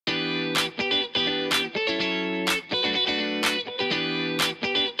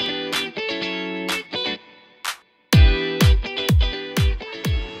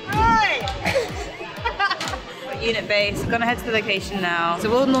unit base. We're gonna head to the location now. So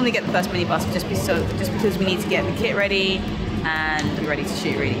we'll normally get the first minibus just because we need to get the kit ready and be ready to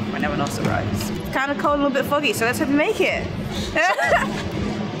shoot really when everyone else arrives. It's kind of cold and a little bit foggy, so let's hope we make it.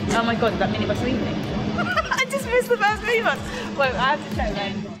 Oh my god, is that minibus leaving? I just missed the first minibus. Wait, I have to check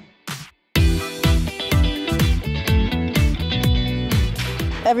then.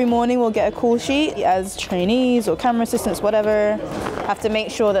 Every morning we'll get a call sheet as trainees or camera assistants, whatever. Have to make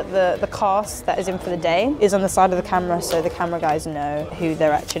sure that the cast that is in for the day is on the side of the camera so the camera guys know who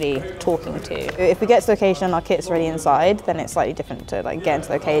they're actually talking to. If we get to location and our kit's already inside, then it's slightly different to like get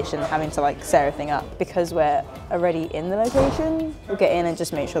into location, having to like set everything up. Because we're already in the location, we'll get in and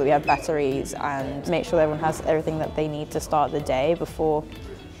just make sure that we have batteries and make sure that everyone has everything that they need to start the day before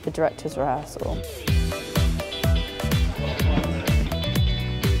the director's rehearsal.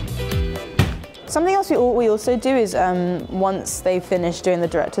 Something else we also do is once they finish doing the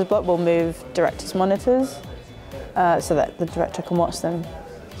director's block, we'll move director's monitors so that the director can watch them.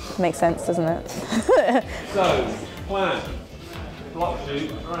 Makes sense, doesn't it? So, plan, block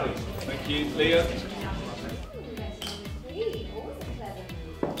shoot, great. Thank you, Leah.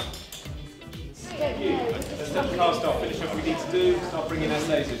 Thank you. Let's let the car start, finish what we need to do, start bringing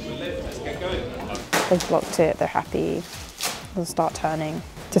essays in. Let's get going. They've blocked it, they're happy, they'll start turning.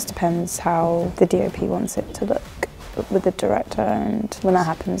 Just depends how the DOP wants it to look with the director, and when that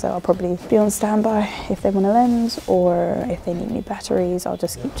happens I'll probably be on standby if they want a lens, or if they need new batteries I'll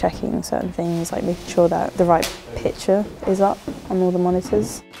just keep checking certain things like making sure that the right picture is up on all the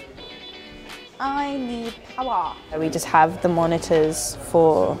monitors. I need power. We just have the monitors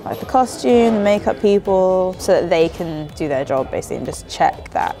for like the costume, the makeup people, so that they can do their job basically and just check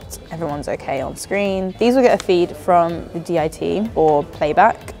that everyone's okay on screen. These will get a feed from the DIT or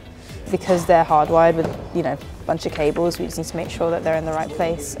playback because they're hardwired with, you know, a bunch of cables. We just need to make sure that they're in the right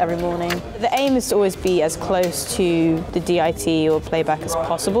place every morning. The aim is to always be as close to the DIT or playback as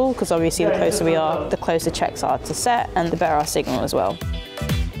possible, because obviously the closer we are, the closer checks are to set and the better our signal as well.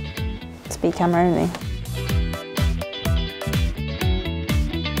 Speed camera only.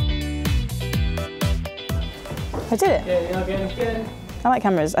 I did it. Yeah, again. I like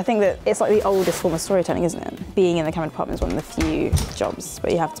cameras. I think that it's like the oldest form of storytelling, isn't it? Being in the camera department is one of the few jobs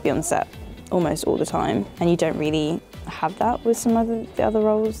where you have to be on set almost all the time, and you don't really have that with some the other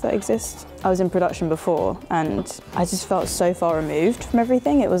roles that exist. I was in production before and I just felt so far removed from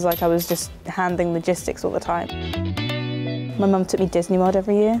everything. It was like I was just handling logistics all the time. My mum took me Disney World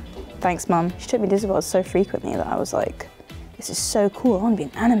every year. Thanks, Mum. She took me to Disney World so frequently that I was like, this is so cool, I want to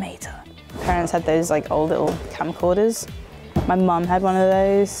be an animator. Parents had those like old little camcorders. My mum had one of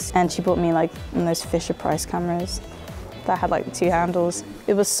those, and she bought me like one of those Fisher-Price cameras that had like 2 handles.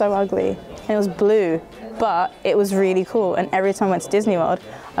 It was so ugly, and it was blue, but it was really cool. And every time I went to Disney World,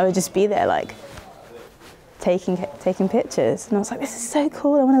 I would just be there like taking pictures. And I was like, this is so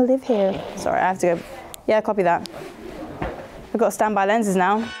cool, I want to live here. Sorry, I have to go. Yeah, copy that. I've got standby lenses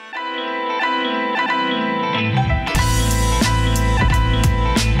now.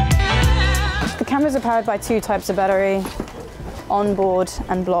 The cameras are powered by 2 types of battery, onboard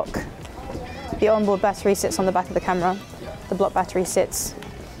and block. The onboard battery sits on the back of the camera. The block battery sits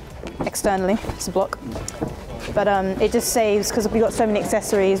externally, it's a block. But it just saves, because we've got so many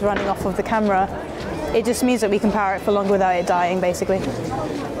accessories running off of the camera, it just means that we can power it for longer without it dying, basically.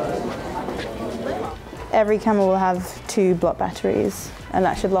 Every camera will have 2 block batteries, and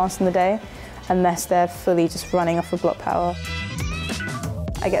that should last in the day, unless they're fully just running off of block power.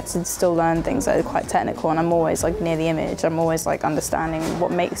 I get to still learn things that are quite technical, and I'm always like near the image. I'm always like understanding what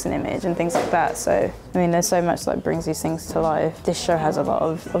makes an image and things like that. So, I mean, there's so much that brings these things to life. This show has a lot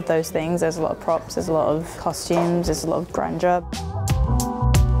of those things. There's a lot of props, there's a lot of costumes, there's a lot of grandeur.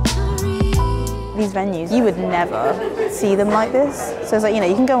 These venues, you would never see them like this. So it's like, you know,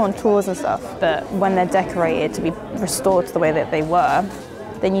 you can go on tours and stuff, but when they're decorated to be restored to the way that they were,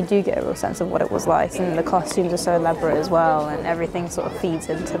 then you do get a real sense of what it was like. And the costumes are so elaborate as well, and everything sort of feeds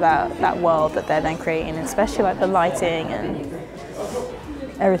into that world that they're then creating, and especially like the lighting and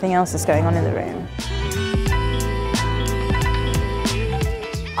everything else that's going on in the room.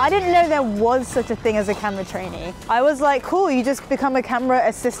 I didn't know there was such a thing as a camera trainee. I was like, cool, you just become a camera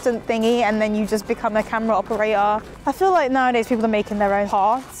assistant thingy and then you just become a camera operator. I feel like nowadays people are making their own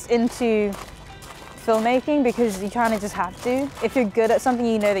paths into filmmaking because you kind of just have to. If you're good at something,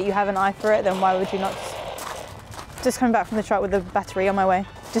 you know that you have an eye for it, then why would you not just coming back from the truck with the battery on my way?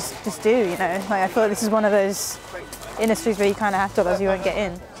 Just do, you know? Like, I feel like this is one of those industries where you kind of have to, otherwise you won't get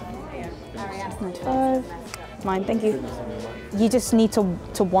in. 95. Mine, thank you. You just need to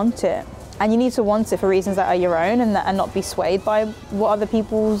want it. And you need to want it for reasons that are your own and not be swayed by what other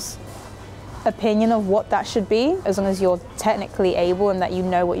people's opinion of what that should be, as long as you're technically able and that you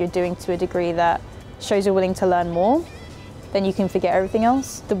know what you're doing to a degree that shows you're willing to learn more, then you can forget everything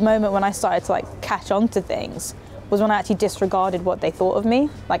else. The moment when I started to like catch on to things was when I actually disregarded what they thought of me,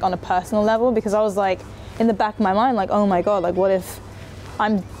 like on a personal level, because I was like, in the back of my mind, like, oh my God, like what if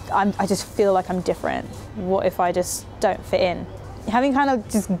I just feel like I'm different? What if I just don't fit in? Having kind of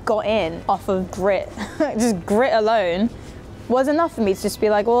just got in off of grit, just grit alone, was enough for me to just be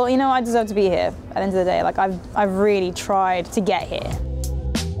like, well, you know, I deserve to be here at the end of the day. Like I've really tried to get here.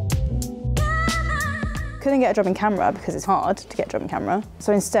 Couldn't get a job in camera because it's hard to get a job in camera.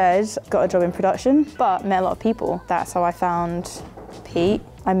 So instead, got a job in production, but met a lot of people. That's how I found Pete.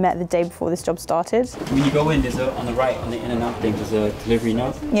 I met the day before this job started. When you go in, there's on the right, on the in and out thing, there's a delivery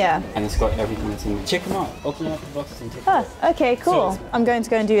note. Yeah. And it's got everything that's in there. Check them out. Open up the boxes and check them out. Okay, cool. So I'm going to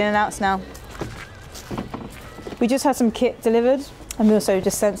go and do in and outs now. We just had some kit delivered, and we also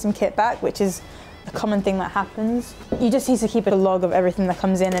just sent some kit back, which is a common thing that happens. You just need to keep a log of everything that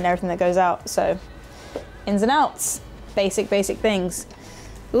comes in and everything that goes out. So, ins and outs, basic things.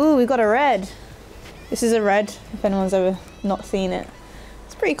 Ooh, we got a red. This is a red, if anyone's ever not seen it.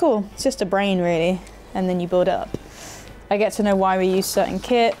 It's pretty cool. It's just a brain, really, and then you build it up. I get to know why we use certain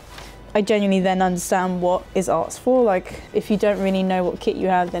kit. I genuinely then understand what is art's for. Like, if you don't really know what kit you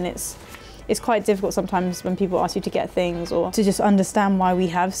have, then it's quite difficult sometimes when people ask you to get things or to just understand why we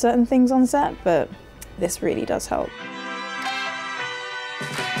have certain things on set, but this really does help.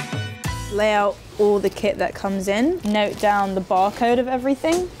 Lay out all the kit that comes in, note down the barcode of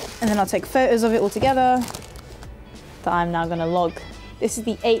everything, and then I'll take photos of it all together that I'm now gonna log. This is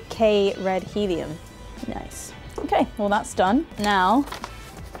the 8K red helium. Nice. Okay, well that's done. Now,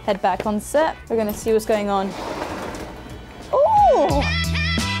 head back on set. We're gonna see what's going on. Ooh!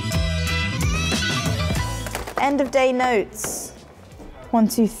 End of day notes. 1,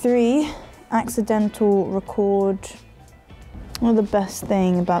 2, 3, accidental record. Well, the best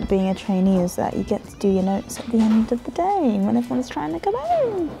thing about being a trainee is that you get to do your notes at the end of the day when everyone's trying to come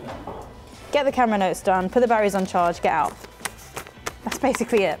home. Get the camera notes done, put the batteries on charge, get out. That's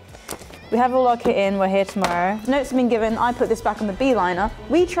basically it. We have all our kit in, we're here tomorrow. Notes have been given, I put this back on the B-liner.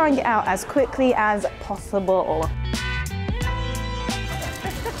 We try and get out as quickly as possible.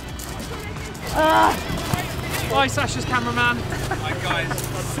 Bye, Sasha's cameraman. Bye, guys.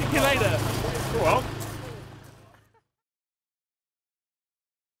 I'll see you later. Go on.